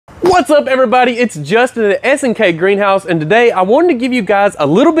What's up everybody, it's Justin at S&K Greenhouse, and today I wanted to give you guys a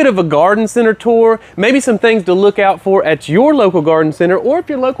little bit of a garden center tour, maybe some things to look out for at your local garden center, or if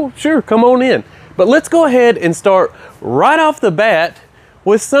you're local, sure, come on in. But let's go ahead and start right off the bat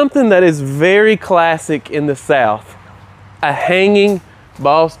with something that is very classic in the South, a hanging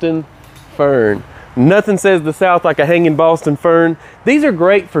Boston fern. Nothing says the South like a hanging Boston fern. These are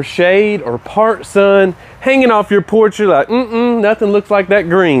great for shade or part sun, hanging off your porch. You're like, nothing looks like that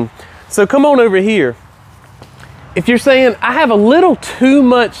green. So come on over here. If you're saying, I have a little too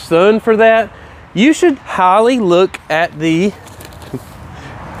much sun for that, you should highly look at the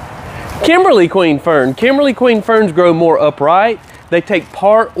Kimberly Queen fern. Kimberly Queen ferns grow more upright. They take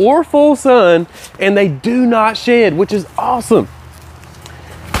part or full sun, and they do not shed, which is awesome.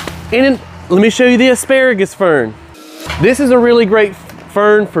 And let me show you the asparagus fern. This is a really great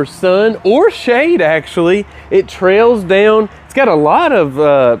fern for sun or shade, actually. It trails down. It's got a lot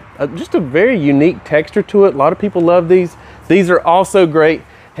of, just a very unique texture to it. A lot of people love these. These are also great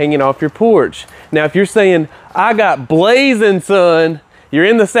hanging off your porch. Now, if you're saying, I got blazing sun, you're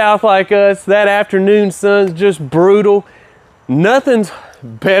in the South like us, that afternoon sun's just brutal. Nothing's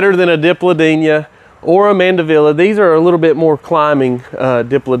better than a Diplodenia or a Mandevilla. These are a little bit more climbing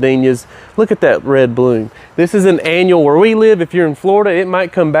Diplodenias. Look at that red bloom. This is an annual where we live. If you're in Florida, it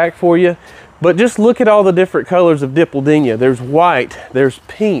might come back for you. But just look at all the different colors of Diplodenia. There's white, there's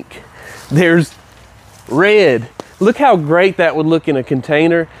pink, there's red. Look how great that would look in a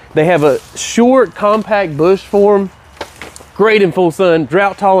container. They have a short, compact bush form, great in full sun,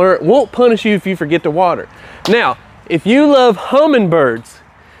 drought tolerant, won't punish you if you forget to water. Now, if you love hummingbirds,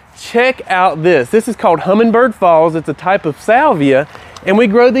 check out this. This is called Hummingbird Falls. It's a type of salvia, and we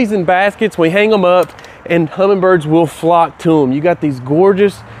grow these in baskets. We hang them up, and hummingbirds will flock to them. You got these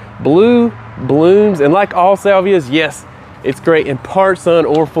gorgeous blue blooms, and like all salvias, yes, it's great in part sun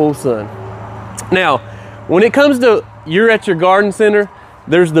or full sun. Now, when it comes to you're at your garden center,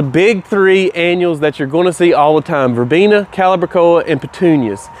 there's the big three annuals that you're going to see all the time: verbena, calibrachoa, and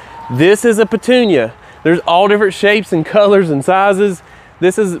petunias. This is a petunia. There's all different shapes and colors and sizes.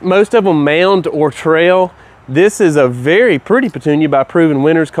 This is most of them mound or trail. This is a very pretty petunia by proven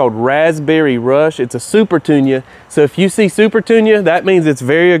winners called Raspberry Rush. It's a supertunia. So if you see supertunia, that means it's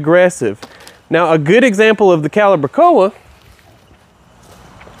very aggressive. Now, a good example of the calibrachoa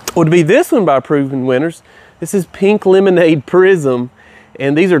would be this one by proven winners. This is Pink Lemonade Prism,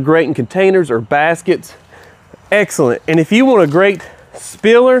 and these are great in containers or baskets. Excellent. And if you want a great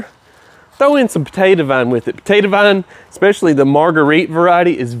spiller, throw in some potato vine with it. Potato vine, especially the Marguerite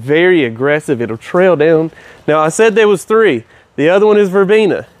variety, is very aggressive. It'll trail down. Now, I said there was three. The other one is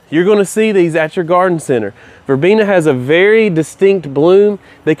verbena. You're going to see these at your garden center. Verbena has a very distinct bloom.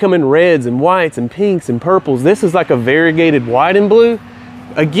 They come in reds and whites and pinks and purples. This is like a variegated white and blue.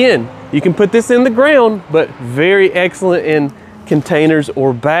 Again, you can put this in the ground, but very excellent in containers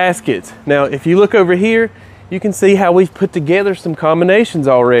or baskets. Now, if you look over here, you can see how we've put together some combinations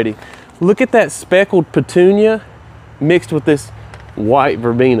already. Look at that speckled petunia mixed with this white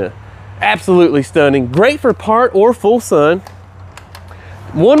verbena. Absolutely stunning. Great for part or full sun.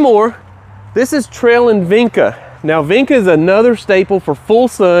 One more. This is trailing vinca. Now, vinca is another staple for full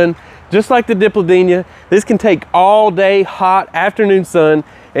sun, just like the Diplodenia. This can take all day hot afternoon sun.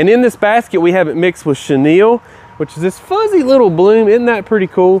 And in this basket, we have it mixed with chenille, which is this fuzzy little bloom. Isn't that pretty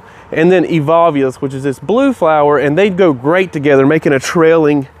cool? And then evolvulus, which is this blue flower, and they go great together, making a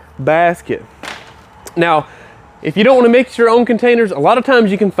trailing basket. Now, if you don't want to mix your own containers, a lot of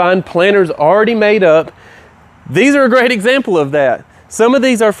times you can find planters already made up. These are a great example of that. Some of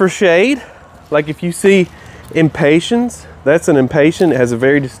these are for shade, like if you see impatiens, that's an impatient. It has a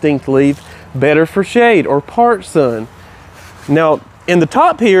very distinct leaf, better for shade or part sun. Now, in the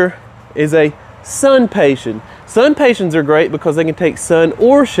top here is a sun patient. Sun patients are great because they can take sun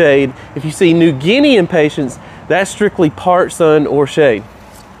or shade. If you see New Guinea impatiens, that's strictly part sun or shade.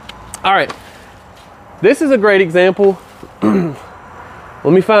 All right, this is a great example. Let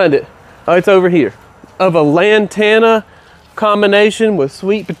me find it. Oh, it's over here. Of a lantana combination with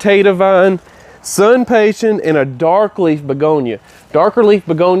sweet potato vine, sun patient, and a dark leaf begonia. Darker leaf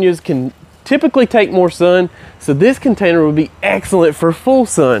begonias can typically take more sun, so this container would be excellent for full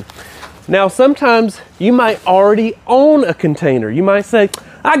sun. Now, sometimes you might already own a container. You might say,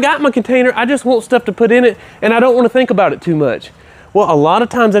 I got my container, I just want stuff to put in it, and I don't want to think about it too much. Well, a lot of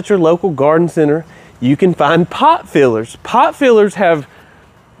times at your local garden center, you can find pot fillers. Pot fillers have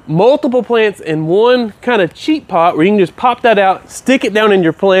multiple plants in one kind of cheap pot where you can just pop that out, stick it down in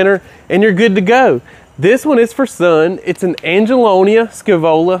your planter, and you're good to go. This one is for sun. It's an Angelonia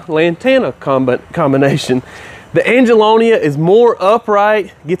scaevola lantana combination. The Angelonia is more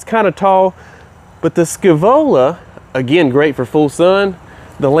upright, gets kind of tall, but the Scaevola, again, great for full sun.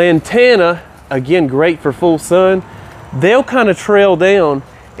 The Lantana, again, great for full sun. They'll kind of trail down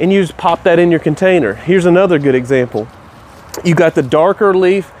and you just pop that in your container. Here's another good example. You got the darker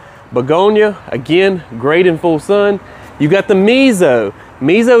leaf begonia, again, great in full sun. You got the Miso.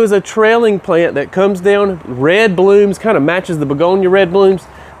 Miso is a trailing plant that comes down, red blooms, kind of matches the begonia red blooms.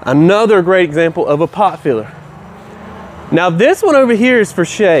 Another great example of a pot filler. Now this one over here is for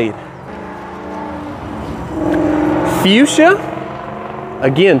shade. Fuchsia,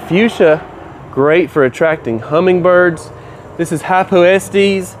 again, fuchsia, great for attracting hummingbirds. This is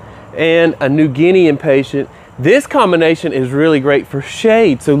Hypoestes and a New Guinea impatient. This combination is really great for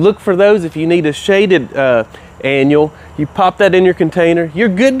shade. So look for those if you need a shaded annual. You pop that in your container, you're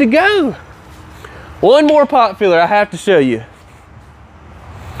good to go. One more pot filler I have to show you.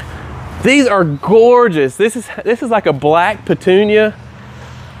 These are gorgeous. This is like a black petunia.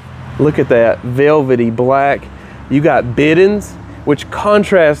 Look at that, velvety black. You got Biddens, which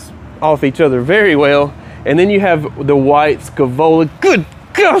contrasts off each other very well. And then you have the white Scaevola. Good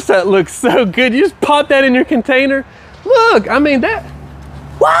gosh, that looks so good. You just pop that in your container. Look, I mean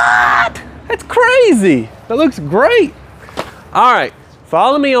what? That's crazy. That looks great. All right,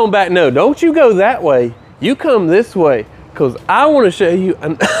 follow me on back. No, don't you go that way. You come this way, because I want to show you,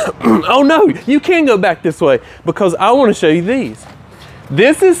 oh no, you can go back this way, because I want to show you these.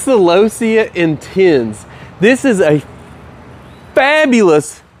 This is Celosia in tins. This is a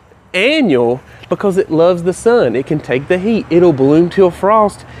fabulous annual because it loves the sun. It can take the heat. It'll bloom till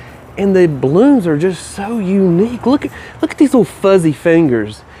frost. And the blooms are just so unique. Look at these little fuzzy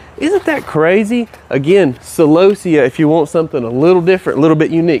fingers. Isn't that crazy? Again, Celosia, if you want something a little different, a little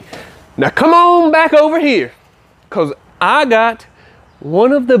bit unique. Now come on back over here, because I got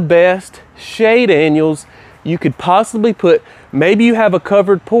one of the best shade annuals you could possibly put. Maybe you have a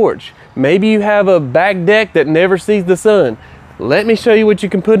covered porch. Maybe you have a back deck that never sees the sun. Let me show you what you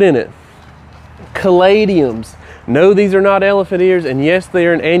can put in it. Caladiums. No, these are not elephant ears, and yes, they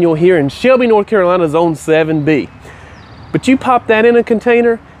are an annual here in Shelby, North Carolina, Zone 7B. But you pop that in a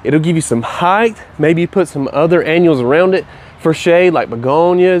container, it'll give you some height. Maybe you put some other annuals around it for shade, like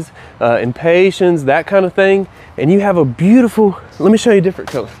begonias, impatiens, that kind of thing. And you have a beautiful, let me show you a different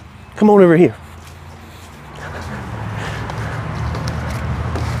color. Come on over here.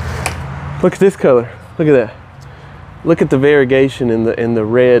 Look at this color. Look at that. Look at the variegation in the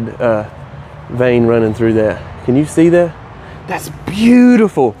red vein running through that. Can you see that? That's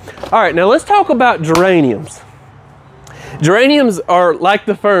beautiful. All right, now let's talk about geraniums. Geraniums are like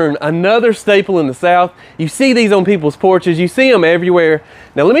the fern, another staple in the South. You see these on people's porches. You see them everywhere.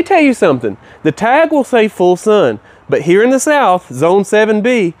 Now let me tell you something. The tag will say full sun, but here in the South, Zone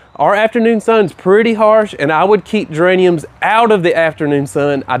 7B, our afternoon sun's pretty harsh, and I would keep geraniums out of the afternoon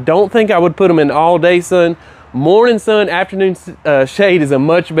sun. I don't think I would put them in all day sun. Morning sun, afternoon shade is a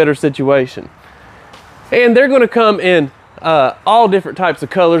much better situation. And they're gonna come in all different types of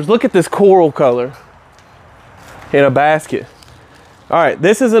colors. Look at this coral color in a basket. All right,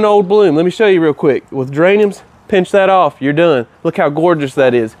 this is an old bloom. Let me show you real quick. With geraniums, pinch that off, you're done. Look how gorgeous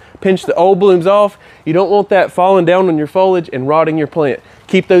that is. Pinch the old blooms off. You don't want that falling down on your foliage and rotting your plant.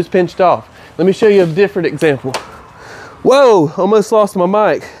 Keep those pinched off. Let me show you a different example. Whoa, almost lost my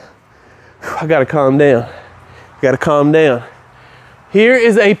mic. I gotta calm down. Gotta calm down. Here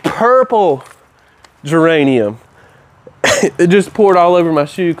is a purple geranium. It just poured all over my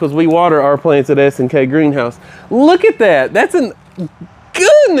shoe because we water our plants at S&K Greenhouse. Look at that. That's an,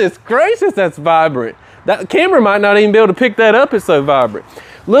 goodness gracious, that's vibrant. That camera might not even be able to pick that up, it's so vibrant.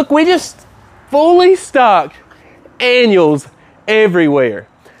 Look, we just fully stocked annuals everywhere.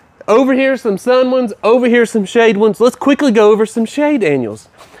 Over here some sun ones, over here some shade ones. Let's quickly go over some shade annuals.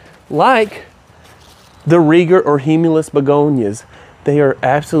 Like the Rieger or Humulus begonias. They are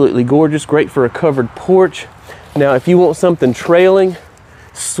absolutely gorgeous, great for a covered porch. Now, if you want something trailing,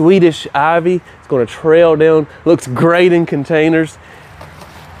 Swedish ivy, it's gonna trail down, looks great in containers.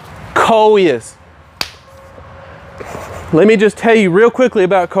 Coleus. Let me just tell you real quickly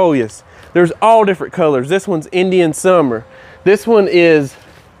about Coleus. There's all different colors. This one's Indian Summer. This one is,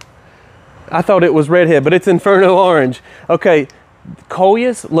 I thought it was redhead, but it's Inferno Orange. Okay,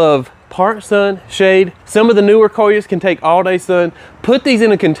 Coleus love part sun, shade. Some of the newer Coleus can take all day sun. Put these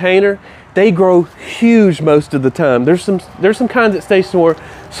in a container. They grow huge most of the time. There's some kinds that stay short,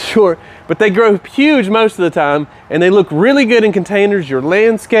 but they grow huge most of the time, and they look really good in containers. Your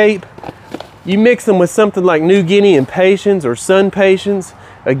landscape, you mix them with something like New Guinea impatiens or sun patiens.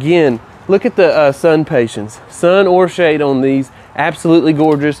 Again, look at the sun patiens. Sun or shade on these, absolutely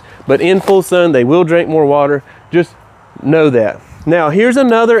gorgeous, but in full sun, they will drink more water. Just know that. Now here's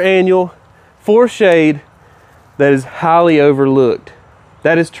another annual for shade that is highly overlooked.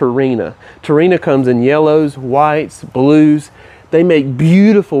 That is Tarina. Tarina comes in yellows, whites, blues. They make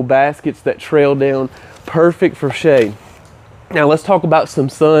beautiful baskets that trail down, perfect for shade. Now let's talk about some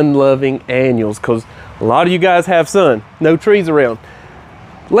sun-loving annuals, because a lot of you guys have sun, no trees around.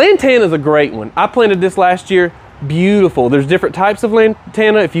 Lantana is a great one. I planted this last year, beautiful. There's different types of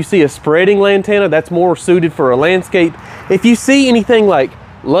lantana. If you see a spreading lantana, that's more suited for a landscape. If you see anything like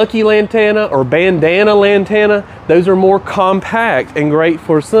Lucky Lantana or Bandana Lantana, those are more compact and great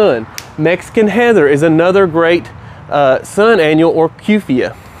for sun. Mexican Heather is another great sun annual, or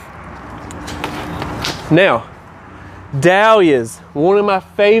Cufia. Now, dahlias, one of my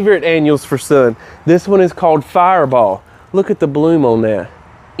favorite annuals for sun. This one is called Fireball. Look at the bloom on that.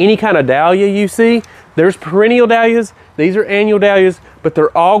 Any kind of dahlia you see, there's perennial dahlias, these are annual dahlias, but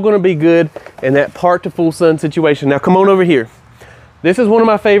they're all gonna be good in that part to full sun situation. Now come on over here. This is one of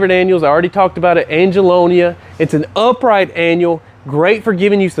my favorite annuals. I already talked about it, Angelonia. It's an upright annual, great for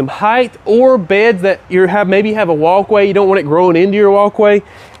giving you some height, or beds that maybe have a walkway, you don't want it growing into your walkway.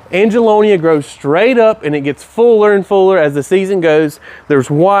 Angelonia grows straight up and it gets fuller and fuller as the season goes.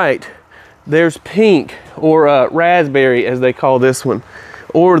 There's white, there's pink, or raspberry as they call this one.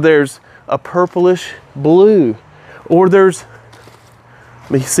 Or there's a purplish blue. Or there's,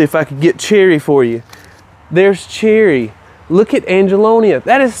 let me see if I could get cherry for you. There's cherry. Look at Angelonia.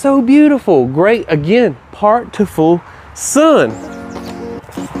 That is so beautiful. Great, again, part to full sun.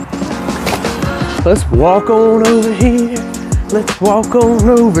 Let's walk on over here. Let's walk on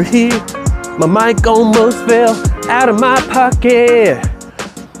over here. My mic almost fell out of my pocket.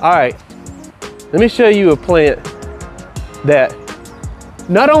 All right, let me show you a plant that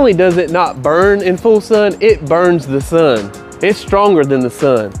not only does it not burn in full sun, it burns the sun. It's stronger than the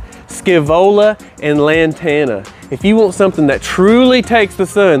sun. Scaevola and Lantana. If you want something that truly takes the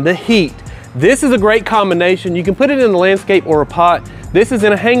sun, the heat, this is a great combination. You can put it in a landscape or a pot. This is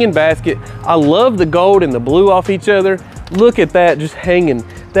in a hanging basket. I love the gold and the blue off each other. Look at that just hanging.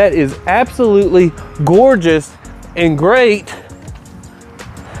 That is absolutely gorgeous and great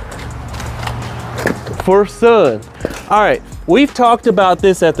for sun. All right, we've talked about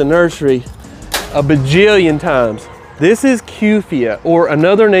this at the nursery a bajillion times. This is Cufia, or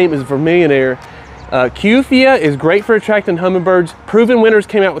another name is Vermillionaire. Cufia is great for attracting hummingbirds. Proven winners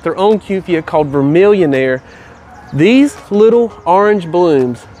came out with their own Cufia called Vermillionaire. These little orange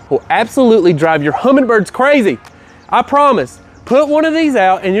blooms will absolutely drive your hummingbirds crazy. I promise. Put one of these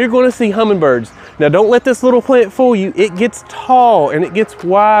out and you're going to see hummingbirds. Now don't let this little plant fool you. It gets tall and it gets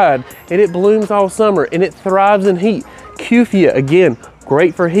wide and it blooms all summer and it thrives in heat. Cufia, again,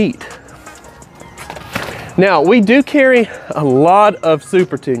 great for heat. Now we do carry a lot of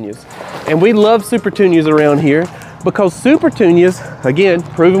Supertunias, and we love Supertunias around here because Supertunias, again,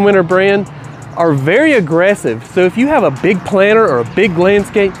 proven winner brand, are very aggressive. So if you have a big planter or a big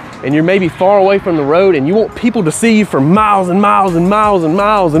landscape and you're maybe far away from the road and you want people to see you for miles and miles and miles and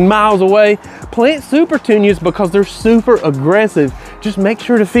miles and miles away, plant Supertunias because they're super aggressive. Just make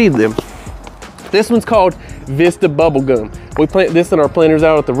sure to feed them. This one's called Vista Bubblegum. We plant this in our planters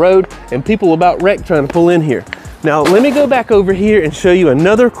out at the road and people about wreck trying to pull in here. Now let me go back over here and show you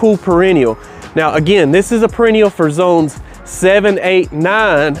another cool perennial. Now again, this is a perennial for zones 7, 8,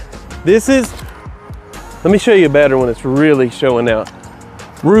 9. This is, let me show you a better one that's really showing out.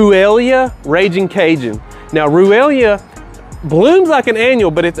 Ruellia Raging Cajun. Now Ruellia blooms like an annual,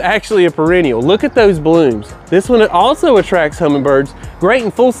 but it's actually a perennial. Look at those blooms. This one also attracts hummingbirds. Great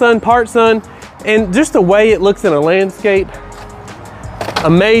in full sun, part sun, and just the way it looks in a landscape,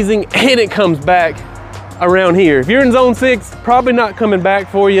 amazing. And it comes back around here. If you're in zone 6, probably not coming back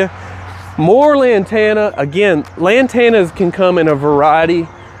for you. More Lantana. Again, Lantanas can come in a variety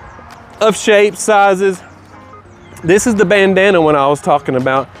of shapes, sizes. This is the bandana one I was talking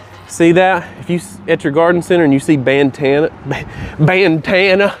about. See that? If you at your garden center and you see bandana,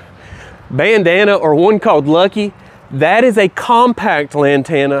 or one called Lucky, that is a compact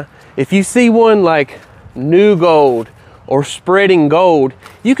Lantana. If you see one like New Gold or Spreading Gold,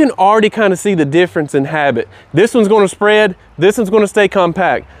 you can already kind of see the difference in habit. This one's going to spread, this one's going to stay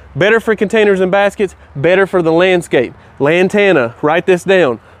compact. Better for containers and baskets, better for the landscape. Lantana, write this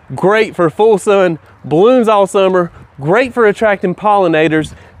down. Great for full sun, blooms all summer, great for attracting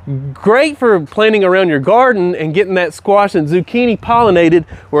pollinators, great for planting around your garden and getting that squash and zucchini pollinated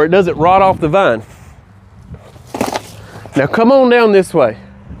where it doesn't rot off the vine. Now come on down this way.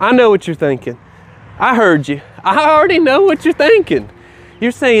 I know what you're thinking. I heard you. I already know what you're thinking.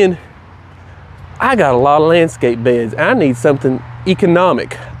 You're saying, I got a lot of landscape beds. I need something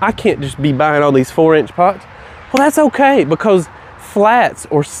economic. I can't just be buying all these 4-inch pots. Well, that's okay, because flats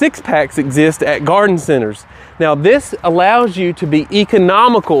or 6-packs exist at garden centers. Now, this allows you to be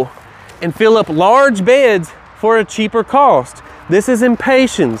economical and fill up large beds for a cheaper cost. This is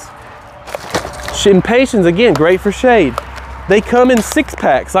impatiens. Impatiens, again, great for shade. They come in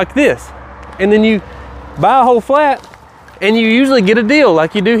 6-packs like this, and then you buy a whole flat and you usually get a deal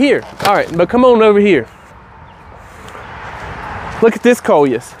like you do here. All right, but come on over here. Look at this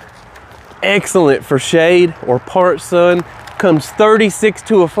coleus. Excellent for shade or part sun. Comes 36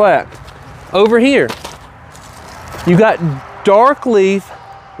 to a flat. Over here, you got dark leaf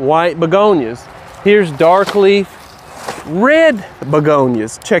white begonias. Here's dark leaf red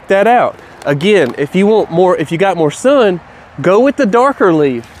begonias. Check that out. Again, if you want more, if you got more sun, go with the darker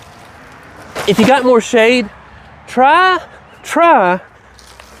leaf. If you got more shade, try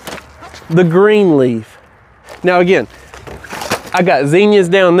the green leaf. Now again, I got zinnias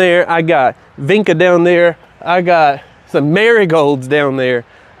down there, I got vinca down there, I got some marigolds down there.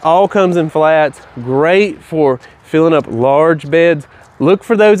 All comes in flats, great for filling up large beds. Look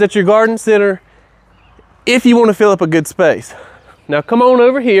for those at your garden center if you want to fill up a good space. Now come on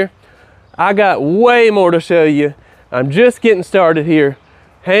over here. I got way more to show you. I'm just getting started here.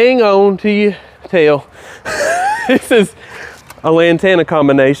 Hang on to your tail. This is a lantana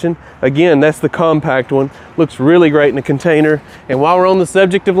combination. Again, that's the compact one. Looks really great in a container. And while we're on the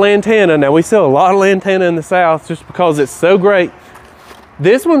subject of lantana, now we sell a lot of lantana in the South just because it's so great.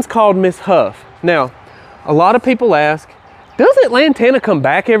 This one's called Miss Huff. Now, a lot of people ask, doesn't lantana come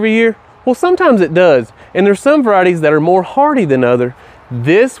back every year? Well, sometimes it does. And there's some varieties that are more hardy than others.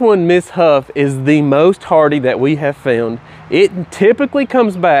 This one, Miss Huff, is the most hardy that we have found. It typically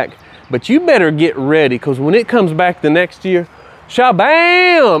comes back, but you better get ready, because when it comes back the next year,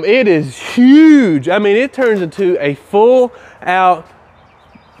 shabam, it is huge. I mean, it turns into a full out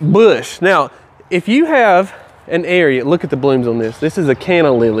bush. Now, if you have an area, look at the blooms on this. This is a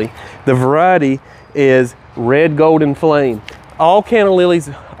canna lily. The variety is red golden flame. All canna lilies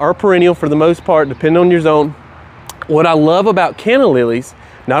are perennial for the most part, depending on your zone. What I love about canna lilies,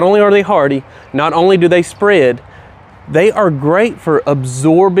 not only are they hardy, not only do they spread, they are great for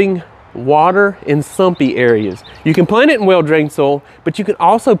absorbing water in sumpy areas. You can plant it in well-drained soil, but you can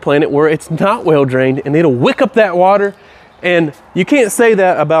also plant it where it's not well-drained, and it'll wick up that water, and you can't say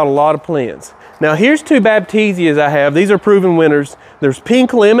that about a lot of plants. Now here's two Baptisias I have. These are proven winners. There's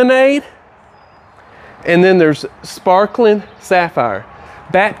Pink Lemonade, and then there's Sparkling Sapphire.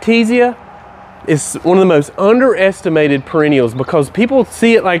 Baptisia is one of the most underestimated perennials, because people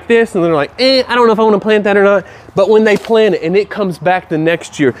see it like this and they're like, I don't know if I want to plant that or not. But when they plant it and it comes back the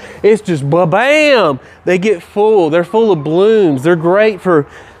next year, it's just ba-bam! They get full. They're full of blooms. They're great for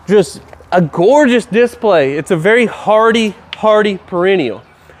just a gorgeous display. It's a very hardy perennial.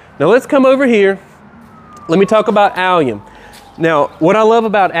 Now let's come over here. Let me talk about allium. Now, what I love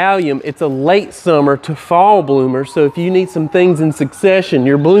about allium, it's a late summer to fall bloomer. So if you need some things in succession,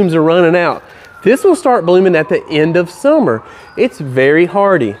 your blooms are running out, this will start blooming at the end of summer. It's very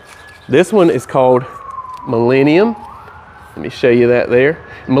hardy. This one is called Millennium. Let me show you that there.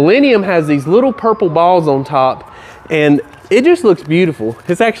 Millennium has these little purple balls on top, and it just looks beautiful.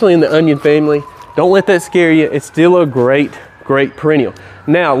 It's actually in the onion family. Don't let that scare you. It's still a great perennial.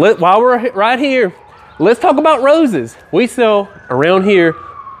 Now, while we're right here, let's talk about roses. We sell around here,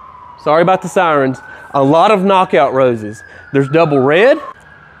 sorry about the sirens, a lot of knockout roses. There's double red.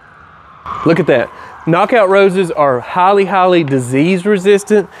 Look at that. Knockout roses are highly disease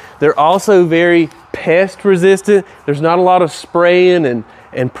resistant. They're also very pest resistant. There's not a lot of spraying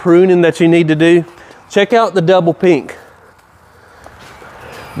and pruning that you need to do. Check out the double pink.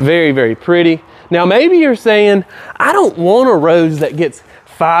 Very pretty. Now maybe you're saying, I don't want a rose that gets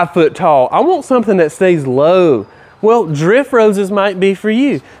 5 foot tall. I want something that stays low. Well, drift roses might be for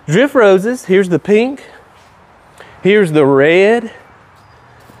you. Drift roses, here's the pink, here's the red,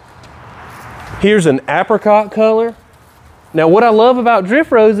 here's an apricot color. Now what I love about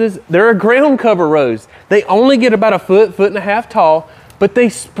drift roses, they're a ground cover rose. They only get about a foot and a half tall, but they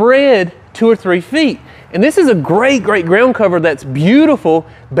spread 2 or 3 feet. And this is a great ground cover that's beautiful,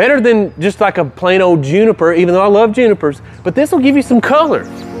 better than just like a plain old juniper, even though I love junipers, but this will give you some color.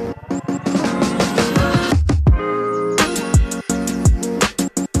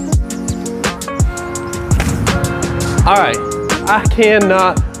 All right, I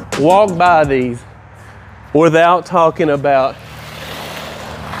cannot walk by these without talking about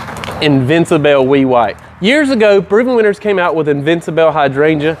Invincibelle Wee White. Years ago, Proven Winners came out with Invincibelle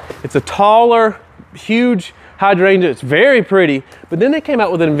Hydrangea. It's a taller, huge hydrangea. It's very pretty, but then they came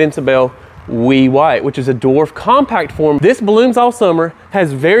out with an Invincibelle Wee White, which is a dwarf compact form. This blooms all summer,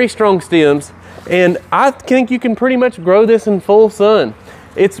 has very strong stems, and I think you can pretty much grow this in full sun.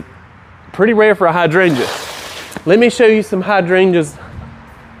 It's pretty rare for a hydrangea. Let me show you some hydrangeas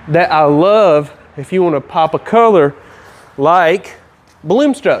that I love if you want to pop a color, like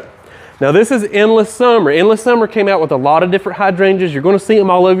Bloomstruck. Now this is Endless Summer. Endless Summer came out with a lot of different hydrangeas. You're going to see them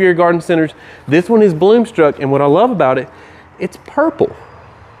all over your garden centers. This one is Bloomstruck, and what I love about it, it's purple.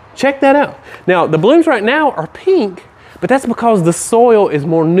 Check that out. Now the blooms right now are pink, but that's because the soil is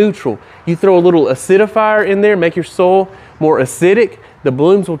more neutral. You throw a little acidifier in there, make your soil more acidic, the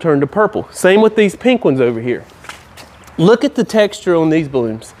blooms will turn to purple. Same with these pink ones over here. Look at the texture on these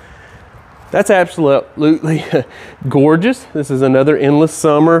blooms. That's absolutely gorgeous. This is another Endless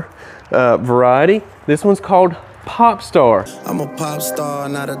Summer variety. This one's called Pop Star. I'm a pop star,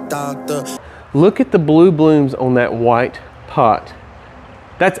 not a doctor. Look at the blue blooms on that white pot.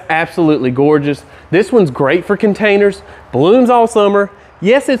 That's absolutely gorgeous. This one's great for containers, blooms all summer.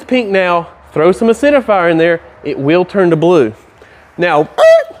 Yes, it's pink now. Throw some acidifier in there, it will turn to blue. Now,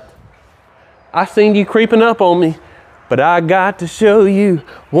 I seen you creeping up on me, but I got to show you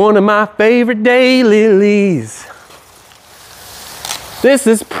one of my favorite daylilies. This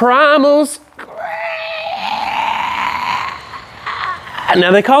is Primal Scream.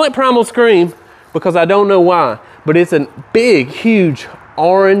 Now they call it Primal Scream because I don't know why, but it's a big, huge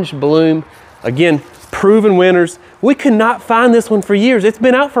orange bloom. Again, proven winners. We could not find this one for years. It's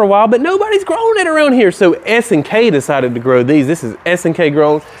been out for a while, but nobody's growing it around here. So S&K decided to grow these. This is S&K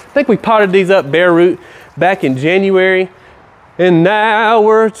grown. I think we potted these up bare root back in January. And now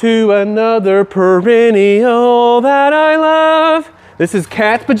we're to another perennial that I love. This is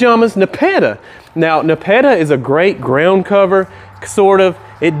Cat's Pajamas Nepeta. Now, Nepeta is a great ground cover, sort of.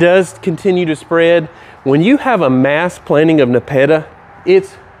 It does continue to spread. When you have a mass planting of Nepeta,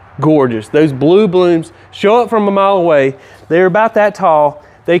 it's gorgeous. Those blue blooms show up from a mile away. They're about that tall.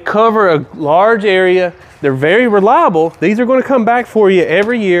 They cover a large area. They're very reliable. These are going to come back for you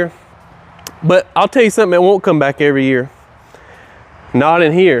every year. But I'll tell you something that won't come back every year. Not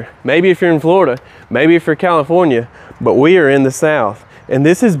in here. Maybe if you're in Florida, maybe if you're California, but we are in the South. And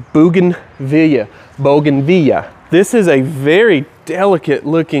this is bougainvillea. This is a very delicate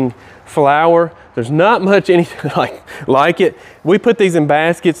looking flower. There's not much anything like it. We put these in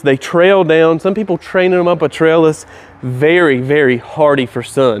baskets, they trail down. Some people train them up a trellis. Very, very hardy for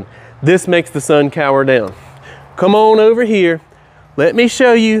sun. This makes the sun cower down. Come on over here. Let me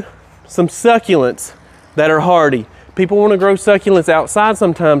show you some succulents that are hardy. People want to grow succulents outside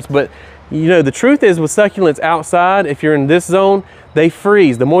sometimes, but you know, the truth is with succulents outside, if you're in this zone, they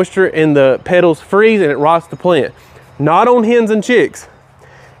freeze. The moisture in the petals freeze and it rots the plant. Not on hens and chicks.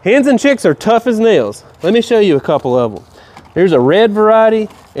 Hens and chicks are tough as nails. Let me show you a couple of them. There's a red variety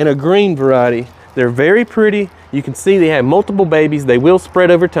and a green variety. They're very pretty. You can see they have multiple babies. They will spread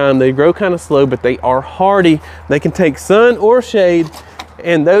over time. They grow kind of slow, but they are hardy. They can take sun or shade,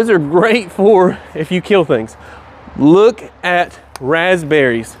 and those are great for if you kill things. Look at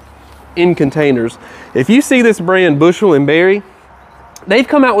raspberries in containers. If you see this brand Bushel and Berry, they've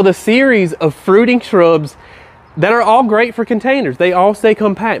come out with a series of fruiting shrubs that are all great for containers. They all stay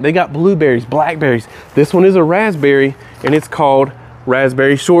compact. They got blueberries, blackberries. This one is a raspberry, and it's called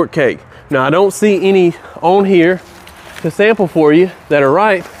Raspberry Shortcake. Now, I don't see any on here to sample for you that are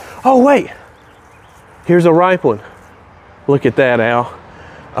ripe. Oh, wait. Here's a ripe one. Look at that, Al.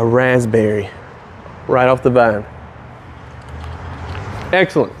 A raspberry right off the vine.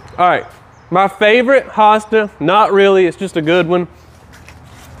 Excellent. All right. My favorite hosta, not really, it's just a good one.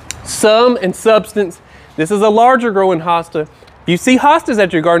 Sum and substance. This is a larger growing hosta. If you see hostas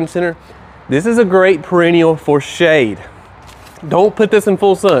at your garden center, this is a great perennial for shade. Don't put this in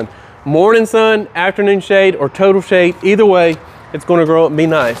full sun. Morning sun, afternoon shade, or total shade. Either way, it's going to grow up and be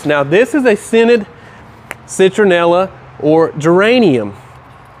nice. Now, this is a scented citronella or geranium.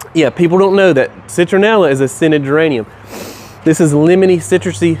 Yeah, people don't know that citronella is a scented geranium. This is lemony,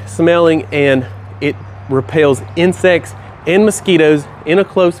 citrusy smelling, and it repels insects and mosquitoes in a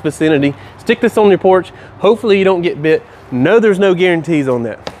close vicinity. Stick this on your porch. Hopefully you don't get bit. No, there's no guarantees on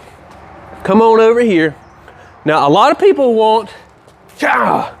that. Come on over here. Now, a lot of people want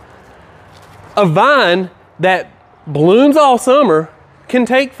a vine that blooms all summer, can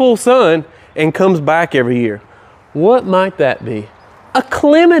take full sun, and comes back every year. What might that be? A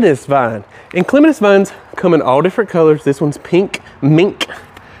clematis vine. And clematis vines come in all different colors. This one's pink mink.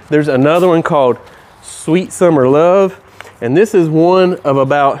 There's another one called Sweet Summer Love. And this is one of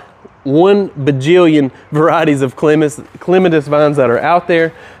about 1 bajillion varieties of clematis vines that are out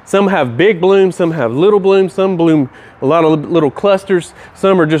there. Some have big blooms, some have little blooms, some bloom a lot of little clusters,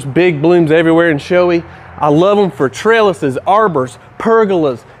 some are just big blooms everywhere and showy. I love them for trellises, arbors,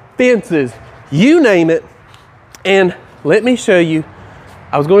 pergolas, fences, you name it. And let me show you,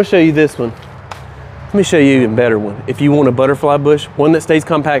 I was going to show you this one. Let me show you an even better one. If you want a butterfly bush, one that stays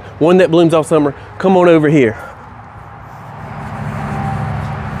compact, one that blooms all summer, come on over here.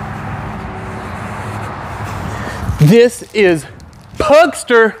 This is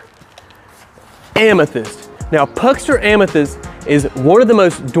Pugster Amethyst. Now, Pugster Amethyst is one of the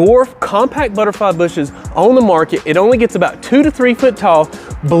most dwarf compact butterfly bushes on the market. It only gets about 2 to 3 foot tall,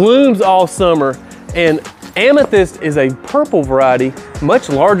 blooms all summer, and Amethyst is a purple variety, much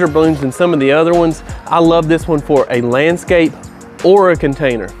larger blooms than some of the other ones. I love this one for a landscape or a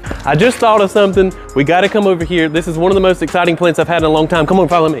container. I just thought of something. We got to come over here. This is one of the most exciting plants I've had in a long time. Come on,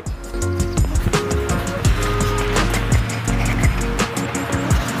 follow me.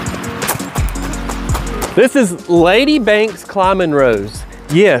 This is Lady Banks Climbing Rose.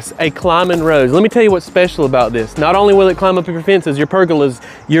 Yes, a climbing rose. Let me tell you what's special about this. Not only will it climb up your fences, your pergolas,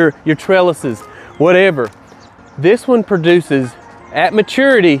 your trellises, whatever. This one produces, at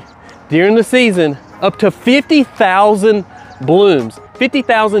maturity, during the season, up to 50,000 blooms.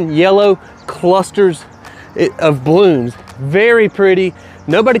 50,000 yellow clusters of blooms. Very pretty.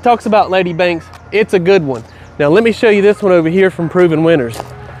 Nobody talks about Lady Banks. It's a good one. Now let me show you this one over here from Proven Winners.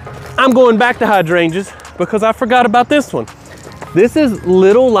 I'm going back to hydrangeas because I forgot about this one. This is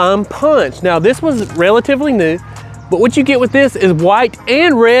Little Lime Punch. Now this was relatively new, but what you get with this is white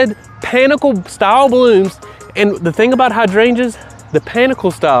and red panicle style blooms. And the thing about hydrangeas, the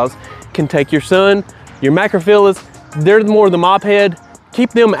panicle styles can take your sun, your macrophyllus, they're more the mop head.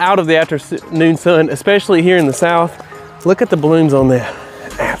 Keep them out of the afternoon sun, especially here in the south. Look at the blooms on that.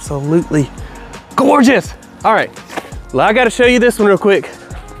 Absolutely gorgeous. All right, well, I gotta show you this one real quick.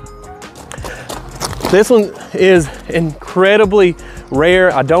 This one is incredibly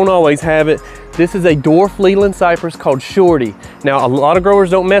rare. I don't always have it. This is a dwarf Leland cypress called Shorty. Now, a lot of growers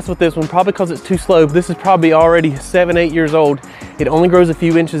don't mess with this one, probably because it's too slow. This is probably already 7, 8 years old. It only grows a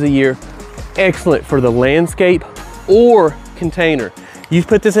few inches a year. Excellent for the landscape or container. You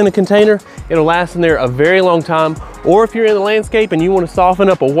put this in a container, it'll last in there a very long time. Or if you're in the landscape and you want to soften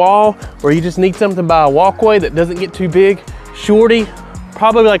up a wall, or you just need something by a walkway that doesn't get too big, Shorty,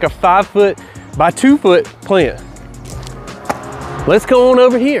 probably like a 5 foot by 2 foot plant. Let's go on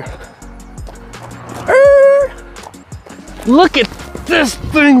over here. Look at this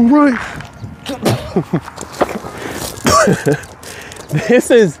thing right.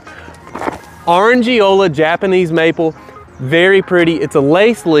 This is Orangiola Japanese maple. Very pretty. It's a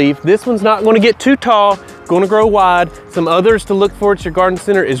lace leaf. This one's not going to get too tall, going to grow wide. Some others to look for at your garden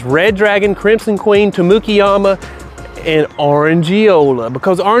center is Red Dragon, Crimson Queen, Tamukiyama, and Orangiola,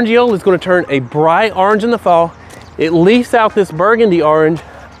 because Orangiola is going to turn a bright orange in the fall. It leafs out this burgundy orange.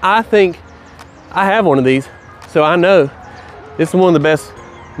 I think I have one of these, so I know this is one of the best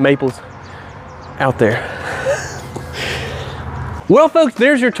maples out there. Well, folks,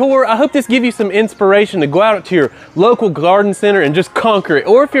 there's your tour. I hope this gives you some inspiration to go out to your local garden center and just conquer it.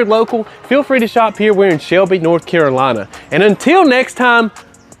 Or if you're local, feel free to shop here. We're in Shelby, North Carolina. And until next time,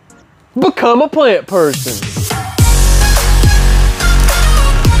 become a plant person.